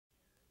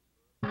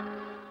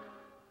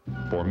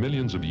For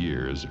millions of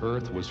years,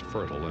 Earth was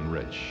fertile and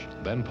rich.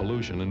 Then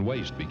pollution and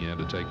waste began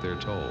to take their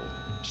toll.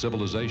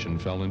 Civilization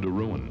fell into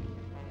ruin.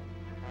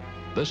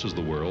 This is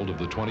the world of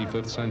the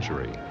 25th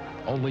century.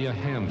 Only a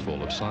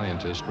handful of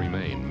scientists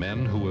remain,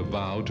 men who have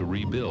vowed to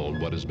rebuild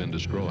what has been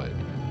destroyed.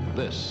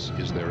 This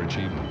is their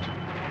achievement.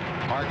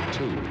 Ark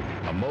II,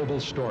 a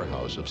mobile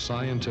storehouse of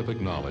scientific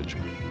knowledge,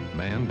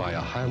 manned by a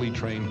highly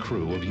trained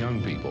crew of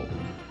young people.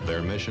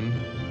 Their mission?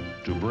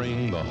 To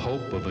bring the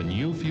hope of a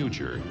new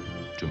future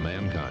to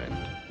mankind.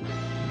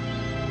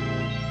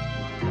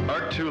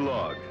 Ark II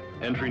log,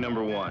 entry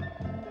number 1.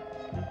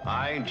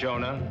 I,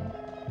 Jonah,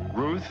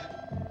 Ruth,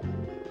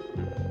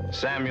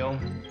 Samuel,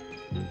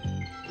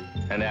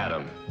 and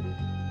Adam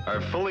are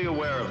fully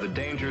aware of the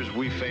dangers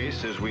we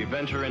face as we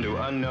venture into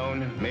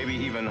unknown, maybe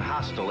even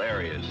hostile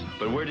areas.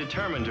 But we're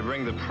determined to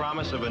bring the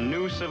promise of a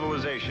new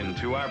civilization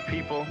to our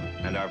people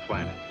and our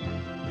planet.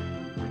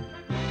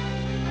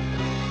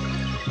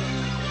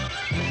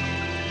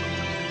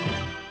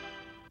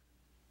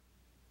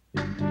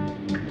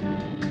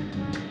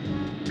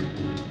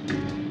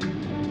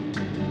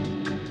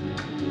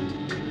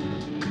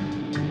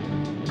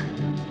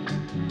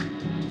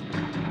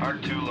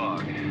 Ark II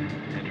log,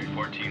 entry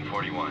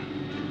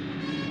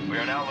 1441. We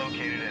are now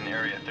located in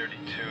Area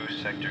 32,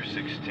 Sector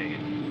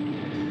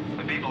 16.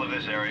 The people of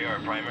this area are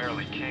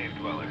primarily cave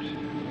dwellers.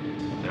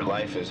 Their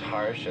life is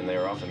harsh and they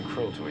are often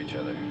cruel to each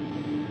other.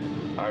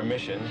 Our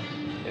mission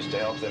is to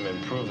help them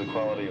improve the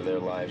quality of their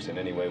lives in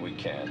any way we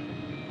can.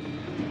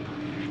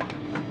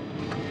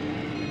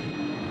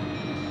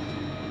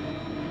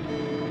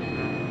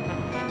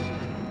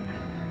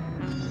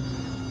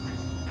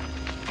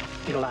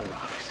 Hit a lot of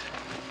rocks.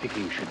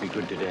 Picking should be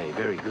good today.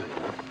 Very good.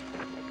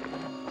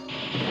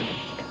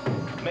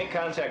 Make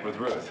contact with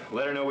Ruth.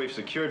 Let her know we've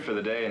secured for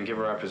the day and give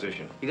her our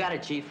position. You got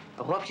it, Chief.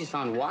 I hope she's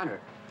found water.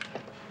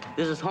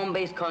 This is home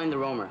base calling the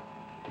roamer.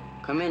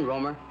 Come in,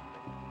 roamer.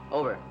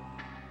 Over.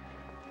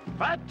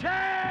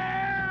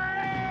 Attack!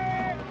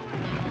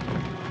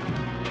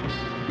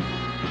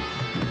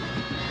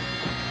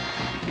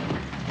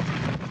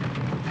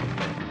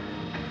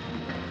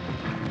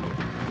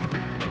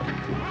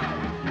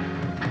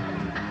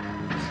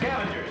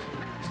 Scavengers,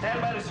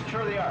 stand by to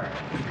secure the Ark.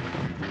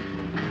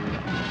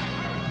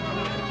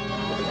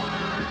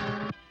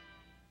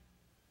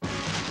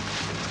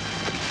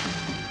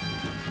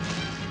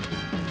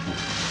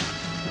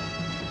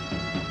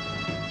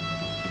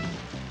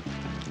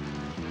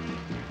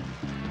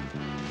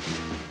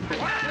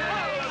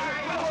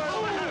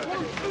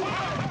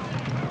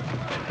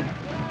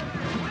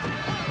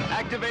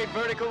 Activate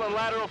vertical and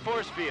lateral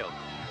force field.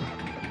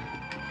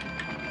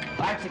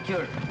 Ark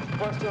secured.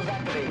 Force field's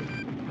activated.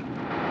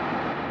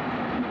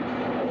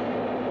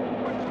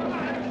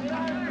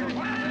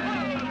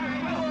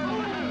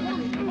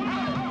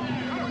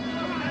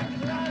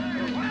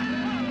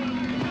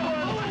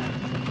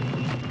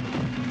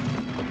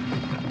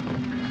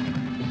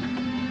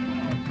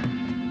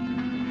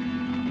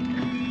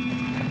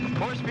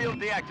 Force field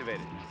deactivated.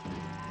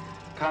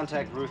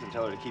 Contact Ruth and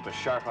tell her to keep a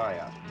sharp eye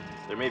out.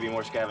 There may be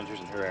more scavengers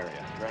in her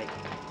area. Right.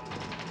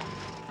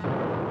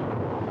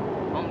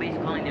 Home base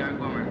calling the Ark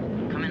roamer.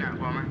 Come in, Ark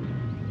roamer.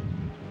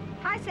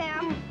 Hi,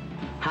 Sam.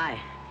 Hi.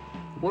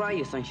 Where are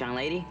you, Sunshine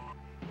Lady?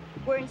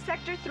 We're in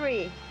Sector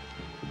 3,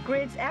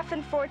 grids F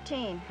and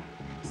 14,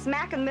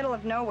 smack in the middle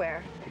of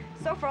nowhere.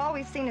 So far, all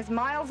we've seen is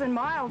miles and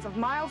miles of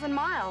miles and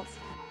miles,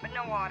 but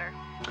no water.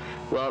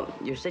 Well,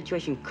 your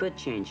situation could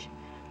change.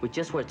 We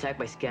just were attacked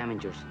by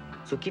scavengers,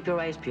 so keep your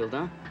eyes peeled,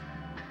 huh?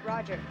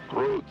 Roger.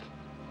 Ruth,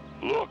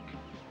 look.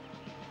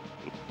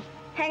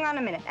 Hang on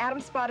a minute. Adam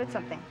spotted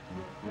something.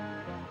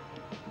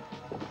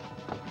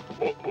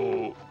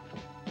 Uh-oh.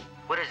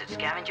 What is it,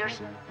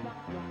 scavengers?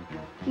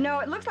 No,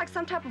 it looks like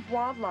some type of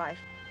wildlife.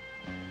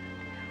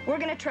 We're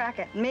gonna track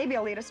it. Maybe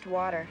it'll lead us to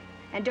water.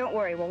 And don't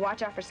worry, we'll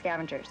watch out for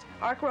scavengers.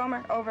 Ark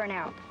roamer, over and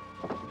out.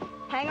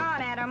 Hang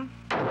on, Adam.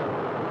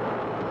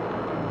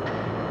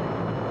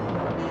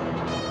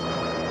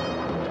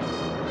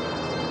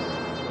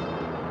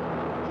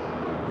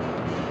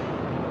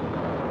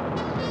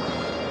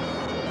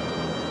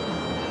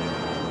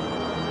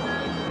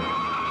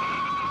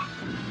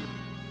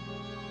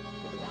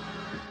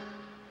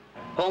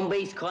 Home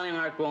base calling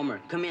Ark roamer.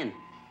 Come in.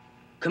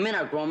 Come in,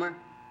 Ark roamer.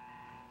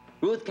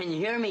 Ruth, can you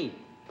hear me?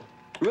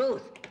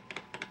 Ruth!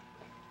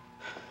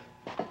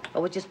 I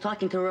was just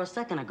talking to her a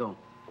second ago.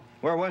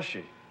 Where was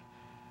she?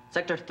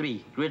 Sector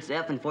 3, grids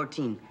F and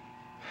 14.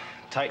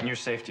 Tighten your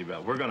safety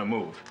belt. We're gonna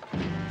move.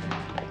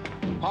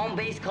 Home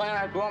base calling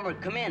Ark roamer.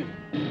 Come in.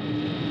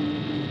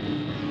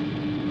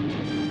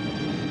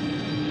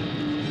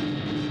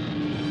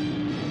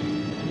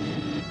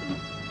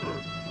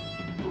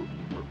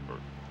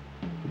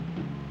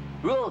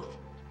 Ruth!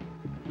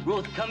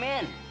 Ruth, come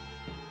in!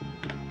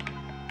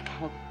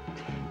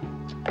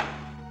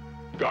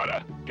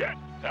 Gotta get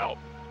help.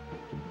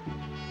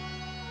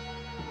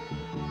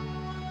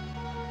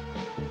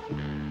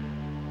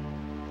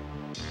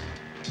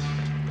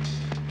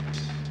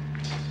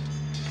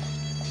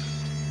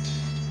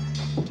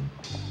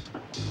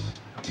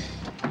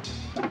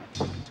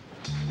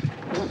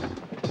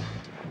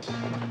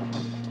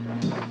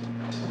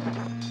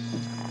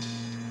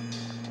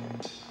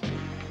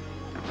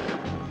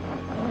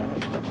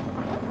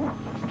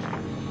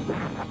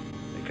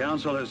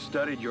 council has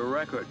studied your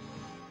record.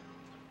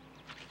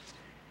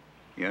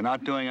 You're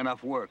not doing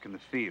enough work in the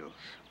fields.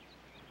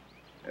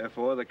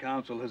 Therefore, the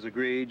council has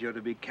agreed you're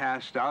to be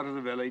cast out of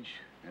the village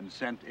and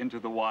sent into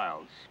the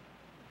wilds.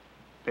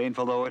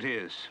 Painful though it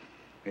is,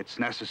 it's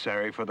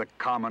necessary for the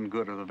common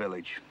good of the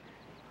village.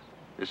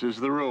 This is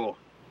the rule.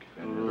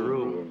 The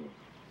rule.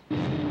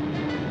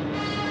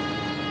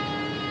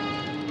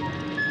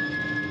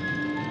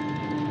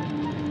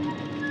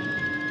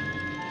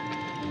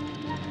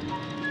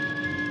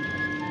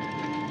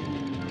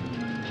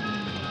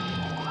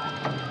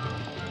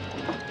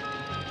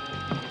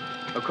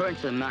 According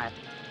to the map,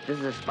 this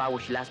is the spot where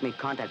she last made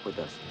contact with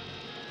us.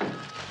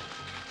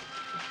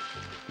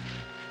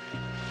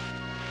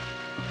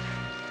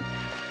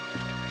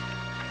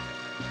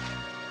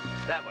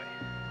 That way.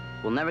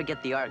 We'll never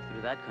get the Ark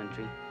through that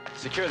country.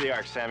 Secure the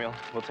Ark, Samuel.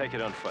 We'll take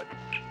it on foot.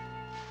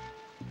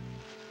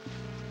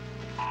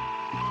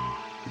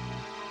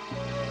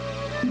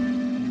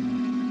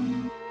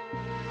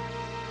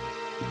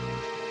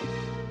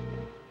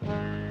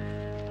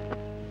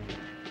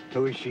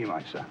 Who is she,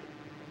 my son?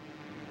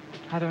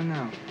 I don't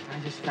know. I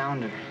just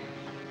found her.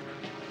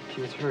 She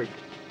was hurt.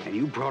 And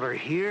you brought her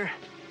here?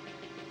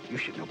 You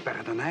should know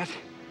better than that.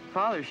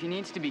 Father, she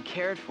needs to be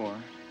cared for.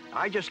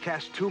 I just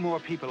cast 2 more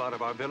people out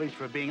of our village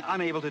for being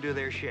unable to do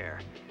their share.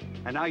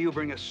 And now you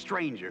bring a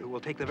stranger who will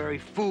take the very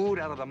food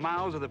out of the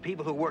mouths of the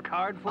people who work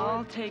hard for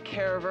I'll it? take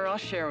care of her. I'll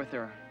share with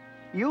her.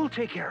 You'll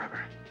take care of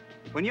her.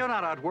 When you're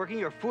not out working,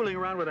 you're fooling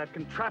around with that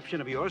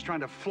contraption of yours trying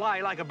to fly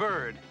like a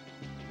bird.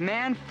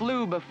 Man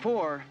flew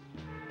before.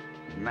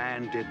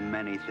 Man did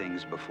many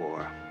things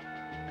before.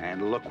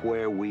 And look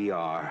where we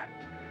are.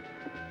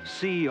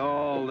 See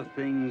all the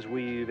things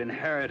we've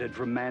inherited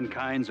from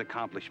mankind's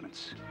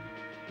accomplishments.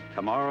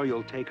 Tomorrow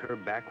you'll take her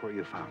back where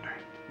you found her.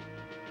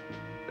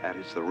 That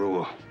is the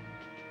rule.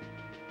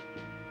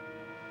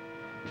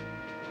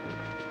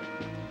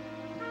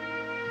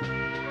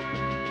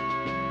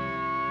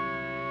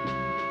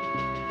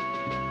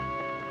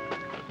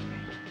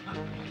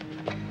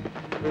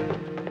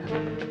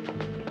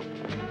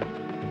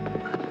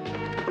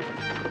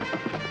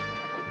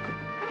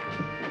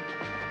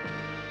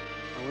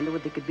 I wonder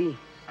what they could be.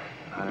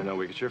 I don't know.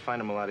 We could sure find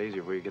them a lot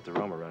easier if we could get the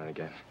Roma running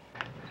again.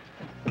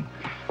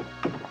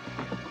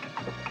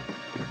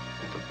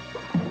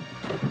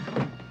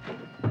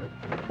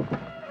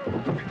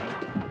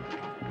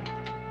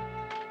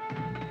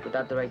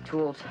 Without the right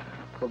tools,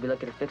 we'll be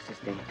lucky to fix this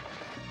thing.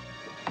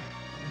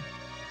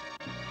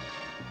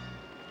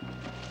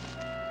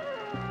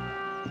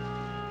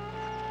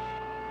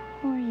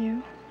 Who are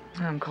you?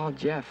 I'm called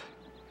Jeff.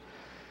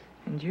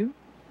 And you?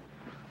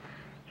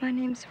 My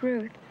name's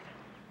Ruth.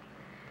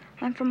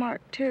 I'm from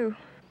Ark II.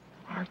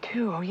 Ark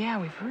II. Oh, yeah,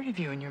 we've heard of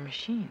you and your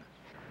machine.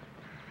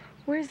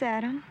 Where's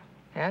Adam?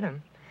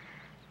 Adam?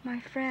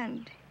 My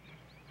friend.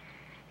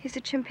 He's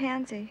a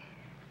chimpanzee.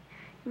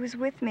 He was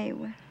with me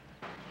when...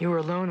 You were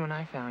alone when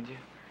I found you.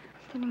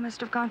 Then he must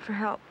have gone for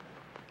help.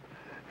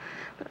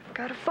 But I've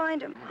got to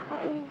find him.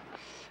 Oh.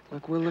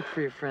 Look, we'll look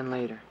for your friend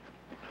later.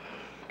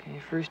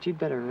 Okay, first you'd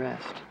better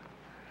rest.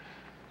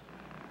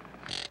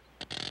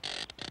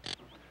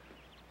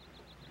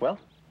 Well?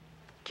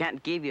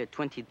 Can't give you a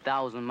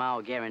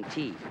 20,000-mile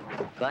guarantee,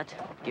 but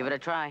give it a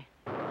try.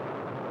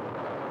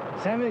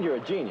 Samuel, you're a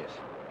genius.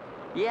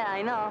 Yeah,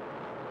 I know.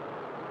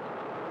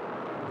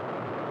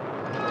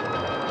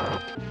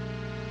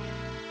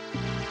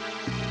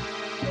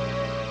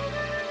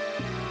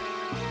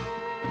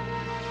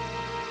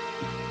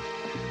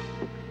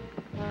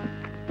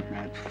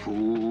 That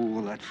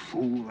fool, that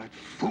fool, that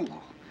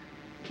fool.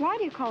 Why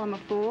do you call him a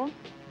fool?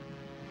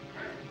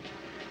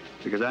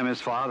 Because I'm his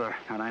father,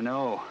 and I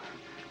know.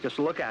 Just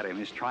look at him.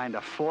 He's trying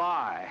to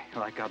fly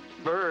like a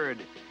bird.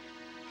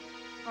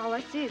 All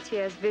I see is he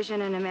has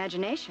vision and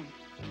imagination.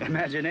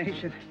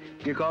 Imagination?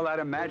 You call that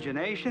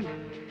imagination?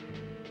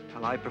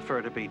 Well, I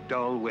prefer to be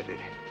dull-witted.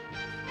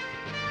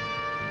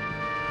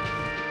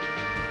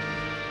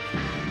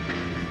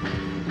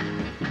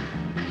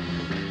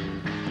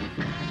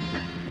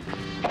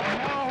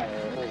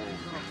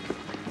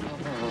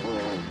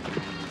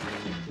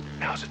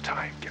 Now's the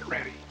time. Get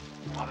ready.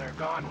 While they're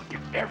gone, we'll get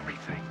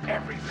everything,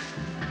 everything.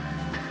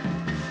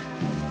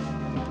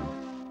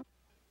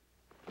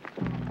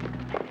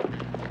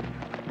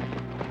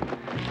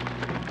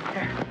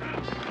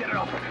 Get it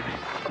open.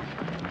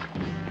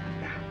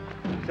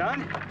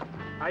 Son,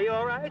 are you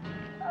all right?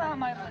 Oh,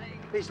 my leg.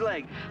 His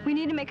leg. We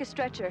need to make a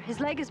stretcher. His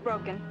leg is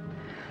broken.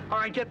 All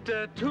right, get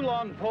 2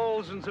 long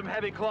poles and some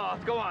heavy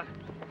cloth. Go on.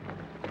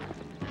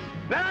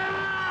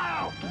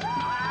 Now!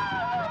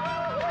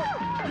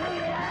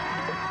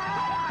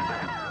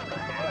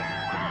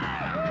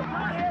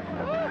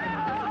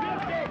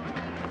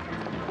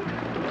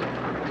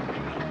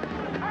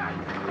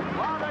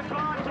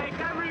 Take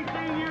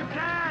everything you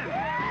can.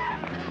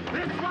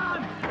 This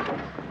one.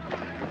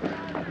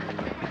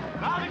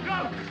 Now the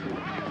goat.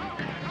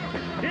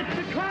 It's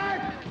the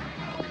cart.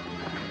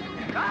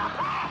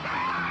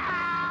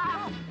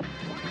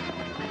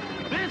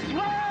 This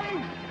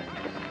way.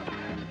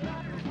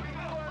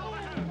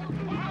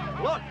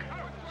 Look,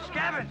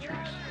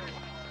 Scavengers!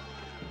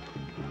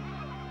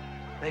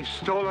 They've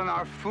stolen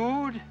our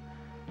food,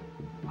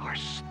 our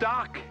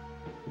stock,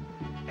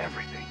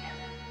 everything.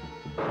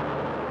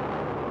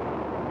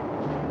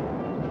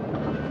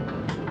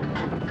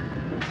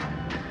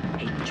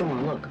 Hey,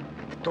 John, look.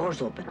 The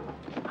door's open.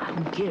 I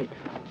don't get it.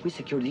 We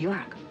secured the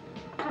Ark.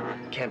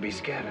 Can't be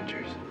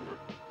scavengers.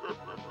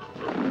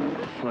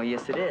 Well,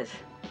 yes, it is.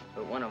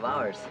 But one of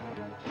ours.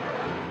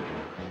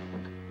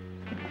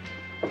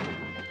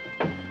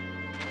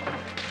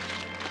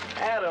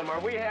 Adam, are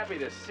we happy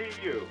to see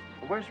you?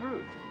 Where's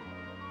Ruth?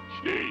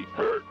 She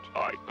hurt.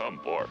 I come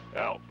for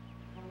help.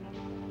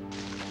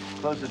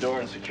 Close the door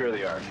and secure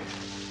the Ark.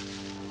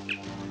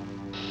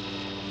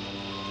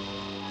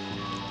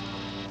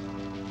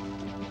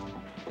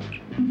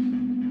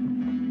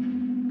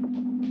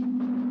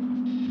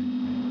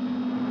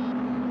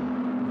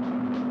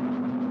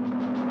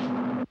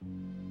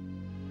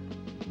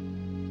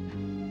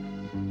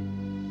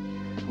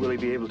 Will he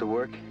be able to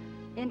work?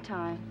 In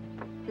time.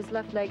 His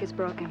left leg is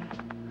broken.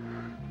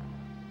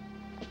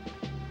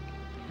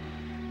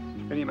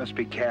 Then he must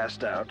be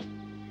cast out.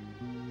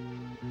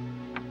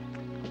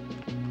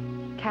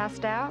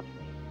 Cast out?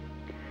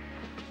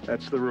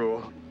 That's the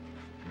rule.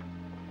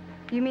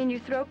 You mean you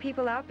throw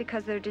people out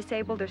because they're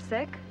disabled or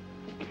sick?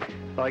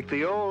 Like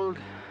the old,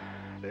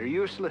 they're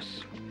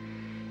useless.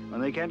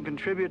 When they can't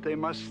contribute, they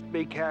must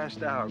be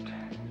cast out.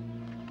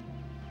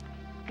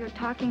 You're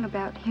talking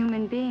about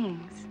human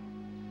beings.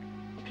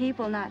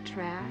 People, not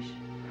trash.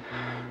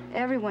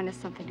 Everyone has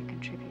something to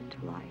contribute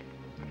to life.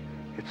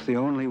 It's the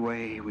only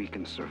way we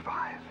can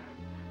survive.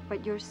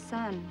 But your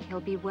son,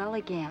 he'll be well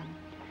again.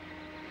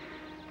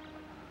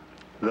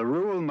 The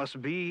rule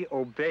must be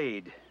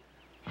obeyed.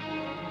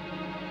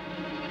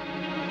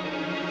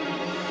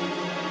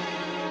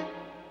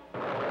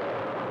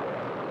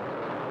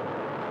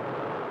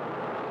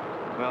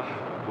 Well,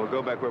 we'll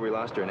go back where we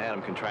lost her, and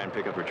Adam can try and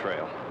pick up her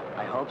trail.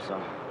 I hope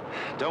so.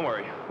 Don't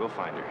worry, we'll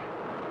find her.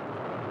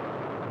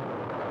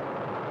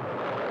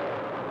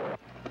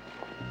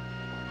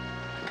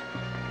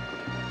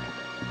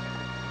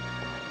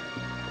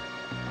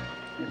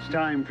 It's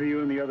time for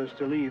you and the others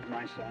to leave,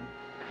 my son.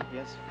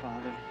 Yes,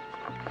 Father.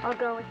 I'll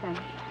go with him.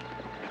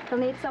 He'll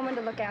need someone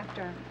to look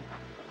after him.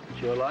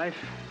 It's your life.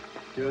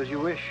 Do as you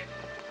wish.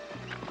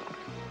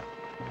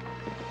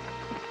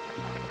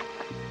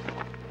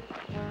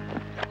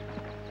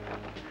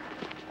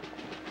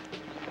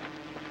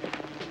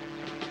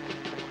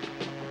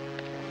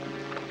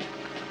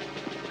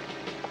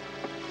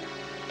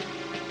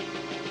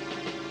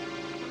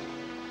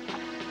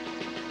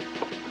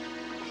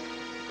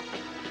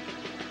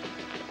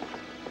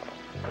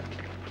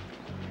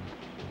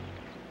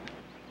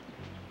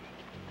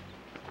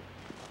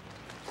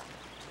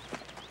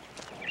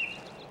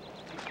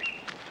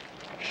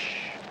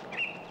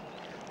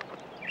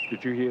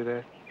 Did you hear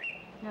that?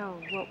 No,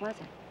 what was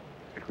it?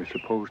 It was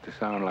supposed to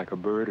sound like a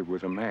bird. It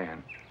was a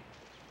man.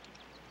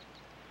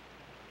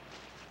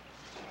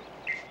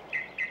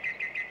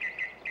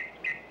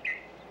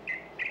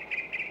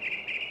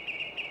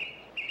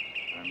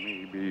 I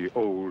may be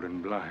old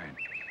and blind,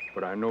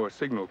 but I know a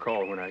signal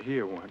call when I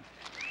hear one.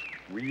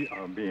 We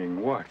are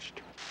being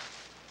watched.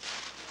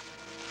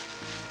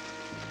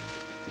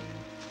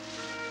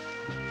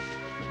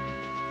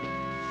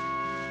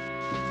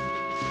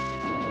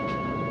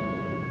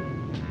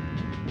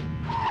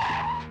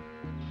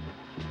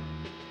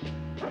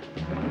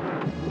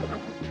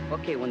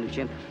 Okay, Wonder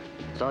Chimp.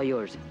 It's all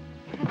yours.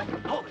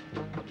 Hold it!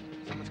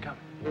 Someone's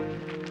coming.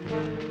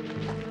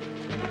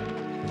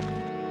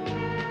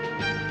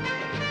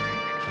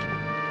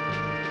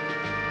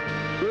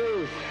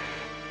 Ruth!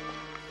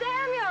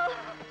 Samuel!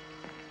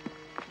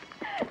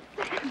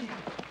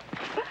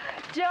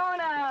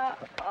 Jonah!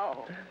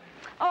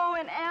 Oh,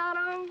 and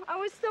Adam. I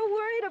was so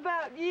worried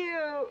about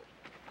you.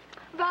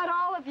 About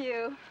all of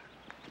you.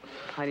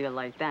 How do you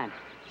like that?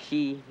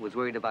 She was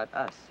worried about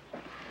us.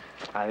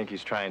 I think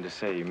he's trying to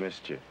say he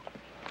missed you.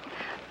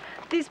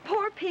 These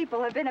poor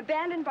people have been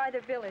abandoned by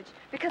their village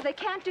because they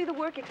can't do the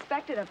work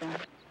expected of them.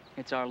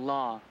 It's our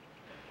law.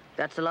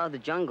 That's the law of the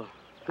jungle,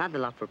 not the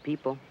law for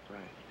people.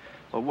 Right.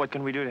 Well, what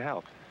can we do to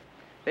help?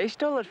 They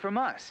stole it from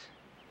us.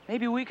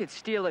 Maybe we could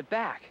steal it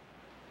back.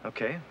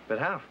 Okay, but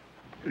how?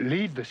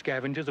 Lead the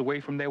scavengers away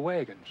from their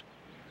wagons.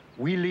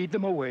 We lead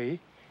them away,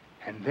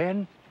 and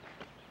then...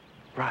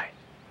 Right.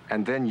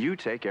 And then you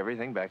take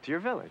everything back to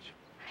your village.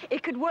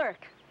 It could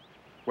work.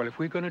 Well, if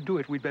we're gonna do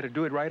it, we'd better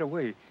do it right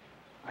away.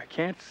 I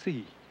can't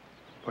see,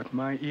 but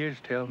my ears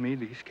tell me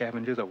these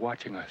scavengers are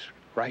watching us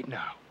right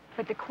now.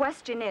 But the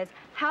question is,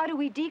 how do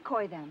we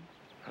decoy them?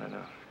 I don't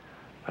know.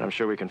 But I'm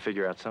sure we can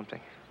figure out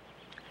something.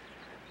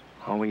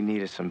 All we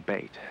need is some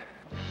bait.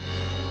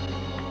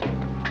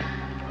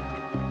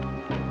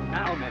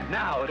 Now, men,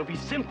 now. It'll be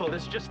simple.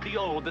 It's just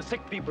the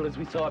sick people as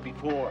we saw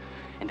before.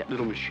 And that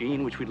little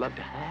machine which we'd love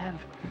to have.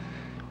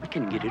 We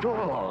can get it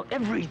all,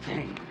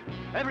 everything.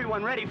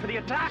 Everyone ready for the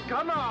attack?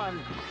 Come on!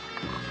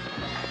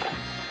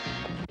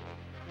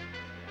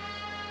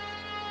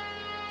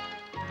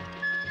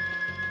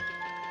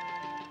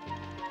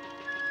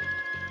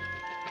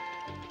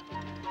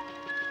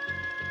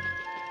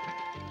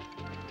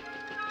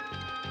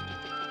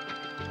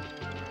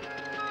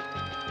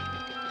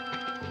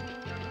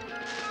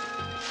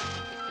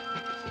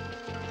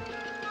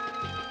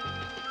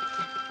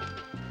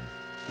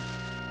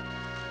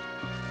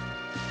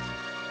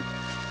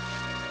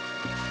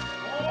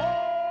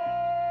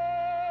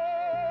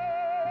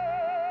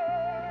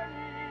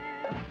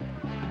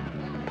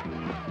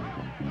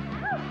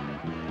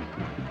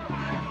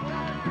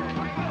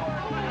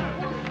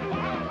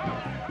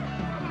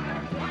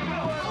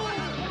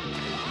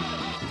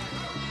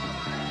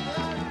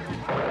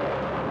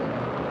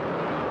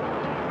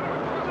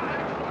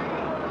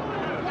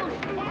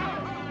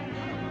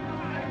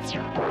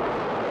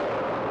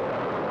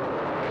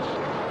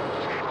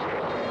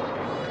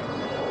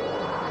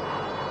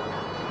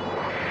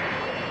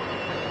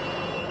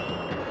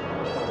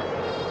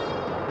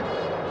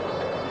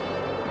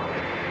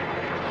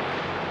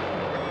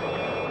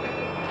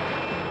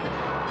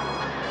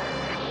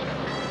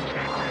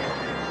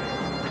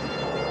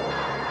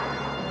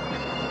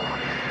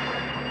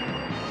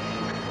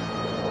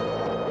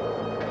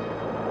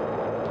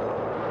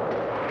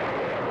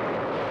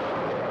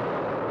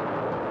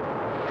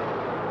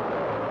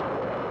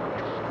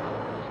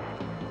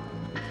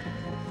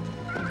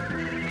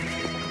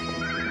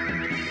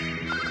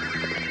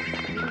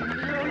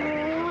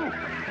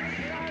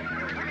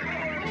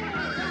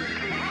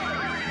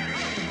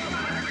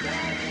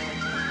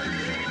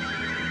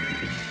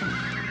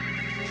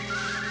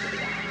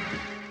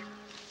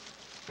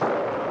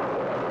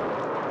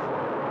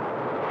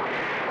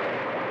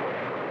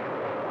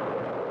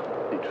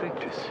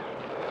 tricked us.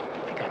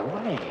 They got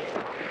away.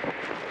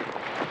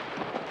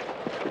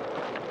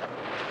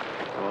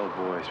 Oh,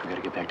 boys, we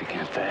gotta get back to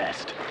camp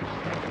fast.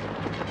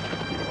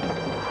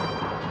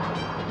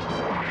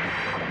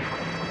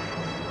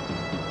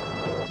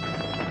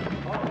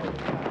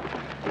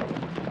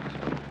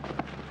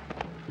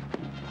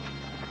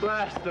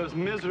 Blast those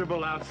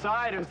miserable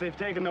outsiders. They've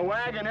taken the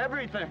wagon,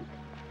 everything.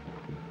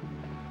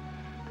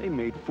 They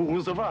made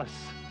fools of us.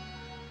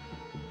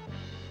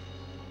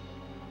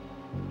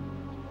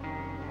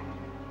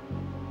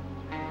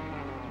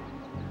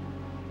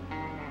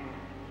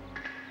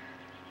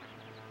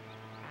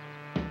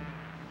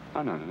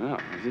 Oh, no.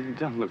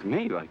 Don't look at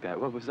me like that.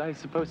 What was I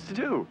supposed to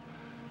do?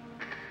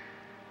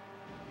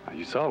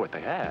 You saw what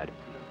they had.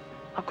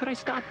 How could I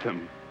stop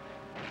them?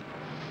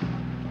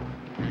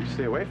 You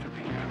stay away from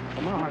me.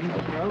 Come on.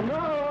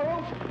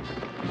 No!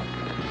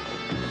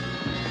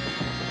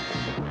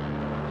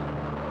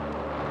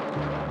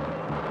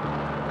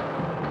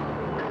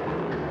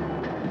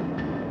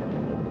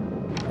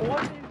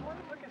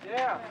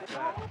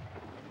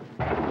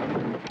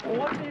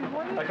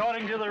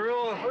 According to the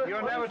rule,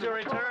 you're never to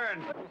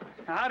return.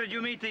 Now, how did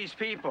you meet these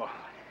people?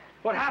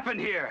 What happened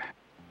here?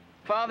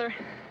 Father,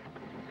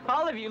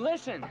 all of you,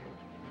 listen.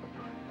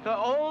 The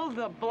old,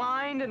 the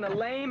blind, and the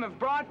lame have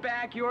brought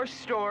back your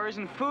stores,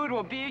 and food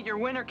will be at your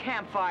winter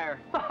campfire.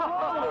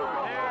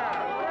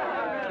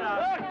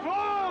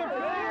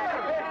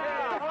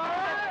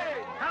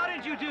 How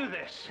did you do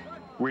this?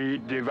 We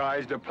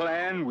devised a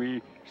plan.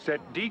 We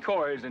set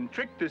decoys and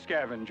tricked the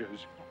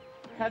scavengers.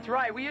 That's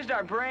right, we used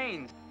our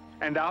brains.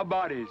 And our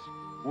bodies.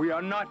 We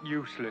are not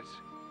useless.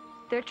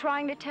 They're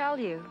trying to tell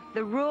you.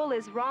 The rule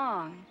is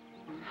wrong.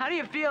 How do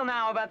you feel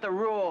now about the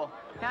rule?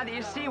 Now that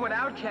you see what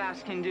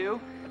outcasts can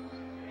do?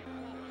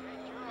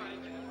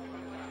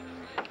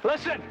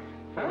 Listen!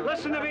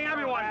 Listen to me,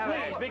 everyone,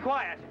 please. Be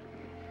quiet.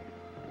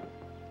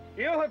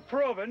 You have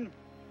proven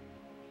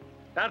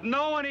that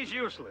no one is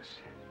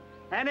useless.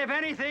 And if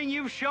anything,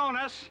 you've shown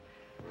us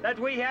that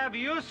we have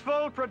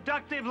useful,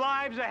 productive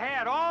lives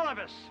ahead, all of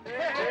us.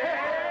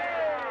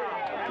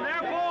 And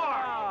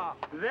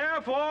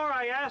therefore,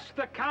 I ask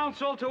the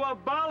council to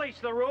abolish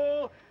the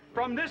rule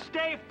from this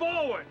day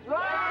forward.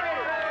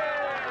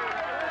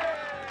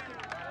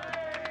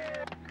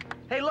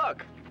 Hey,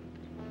 look.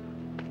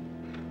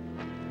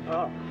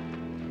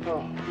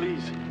 Oh,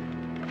 please.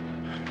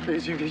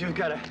 Please, you've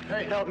got to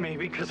help me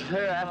because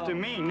they're after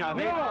me now.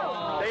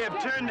 They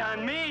have turned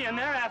on me and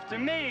they're after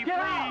me. Please. Get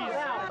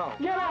out!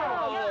 You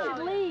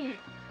should leave.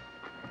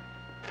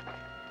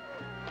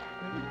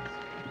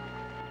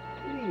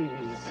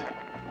 Please.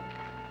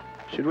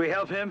 Should we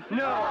help him?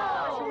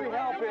 No. Should we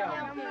help him?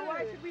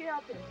 Why should we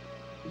help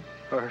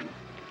him?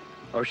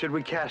 Or should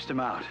we cast him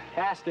out?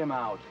 Cast him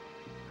out.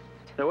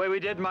 The way we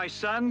did my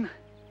son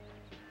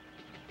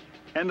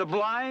and the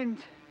blind?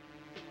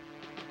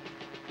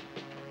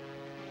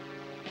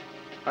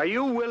 Are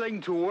you willing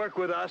to work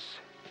with us?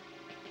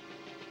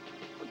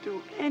 I'll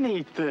do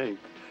anything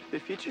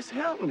if you just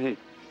help me.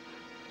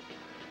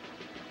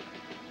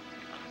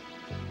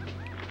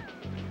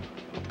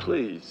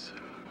 Please.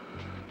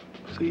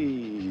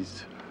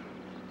 Please.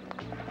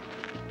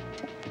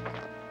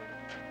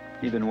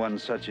 Even one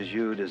such as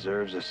you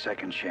deserves a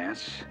second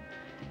chance.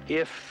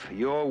 If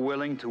you're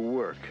willing to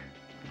work.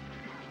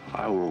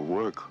 I will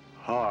work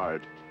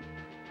hard.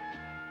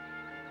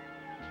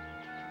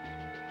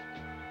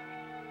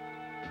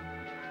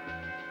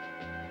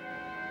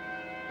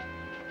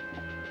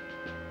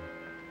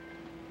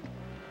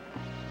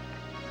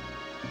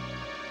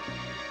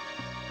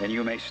 Then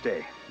you may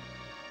stay.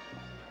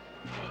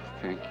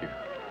 Thank you.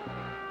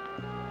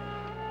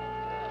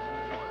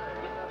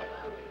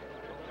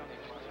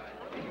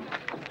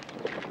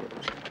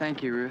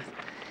 Thank you, Ruth.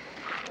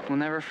 We'll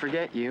never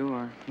forget you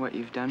or what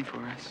you've done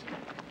for us.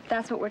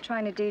 That's what we're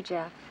trying to do,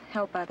 Jeff.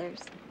 Help others.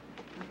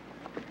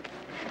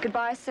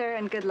 Goodbye, sir,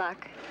 and good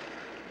luck.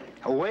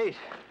 Oh, wait.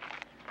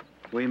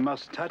 We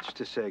must touch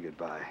to say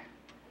goodbye.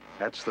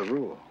 That's the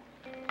rule.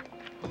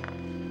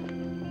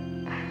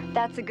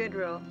 That's a good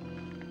rule.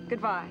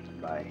 Goodbye.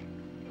 Bye.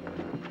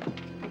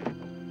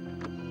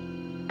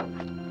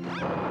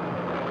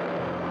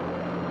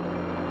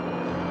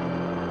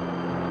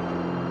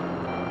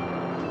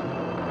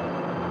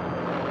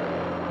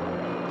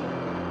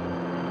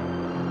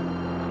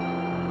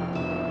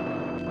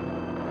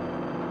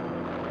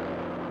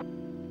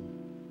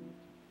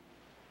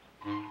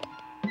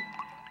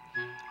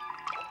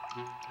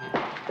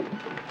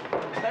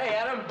 Hey,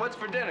 Adam, what's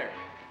for dinner?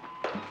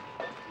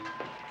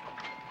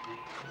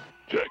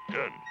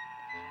 Chicken.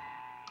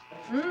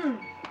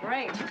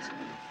 Great.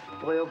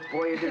 Boy, oh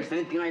boy, if there's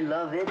anything I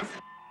love, it's...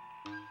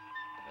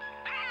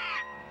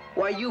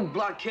 Why, you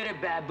block-headed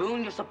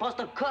baboon, you're supposed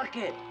to cook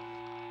it.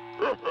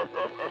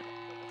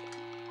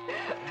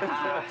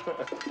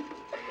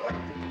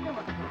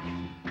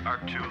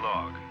 Ark II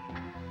log,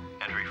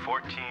 entry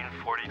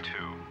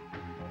 1442.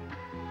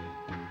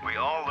 We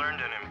all learned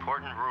an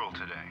important rule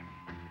today.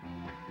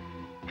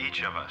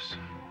 Each of us,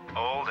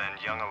 old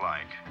and young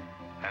alike,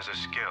 has a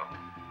skill.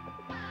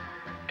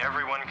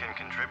 Everyone can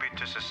contribute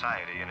to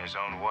society in his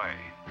own way.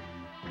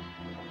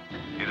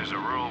 It is a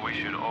rule we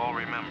should all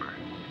remember.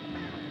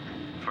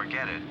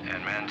 Forget it,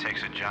 and man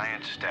takes a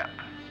giant step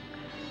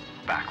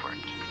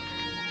backwards.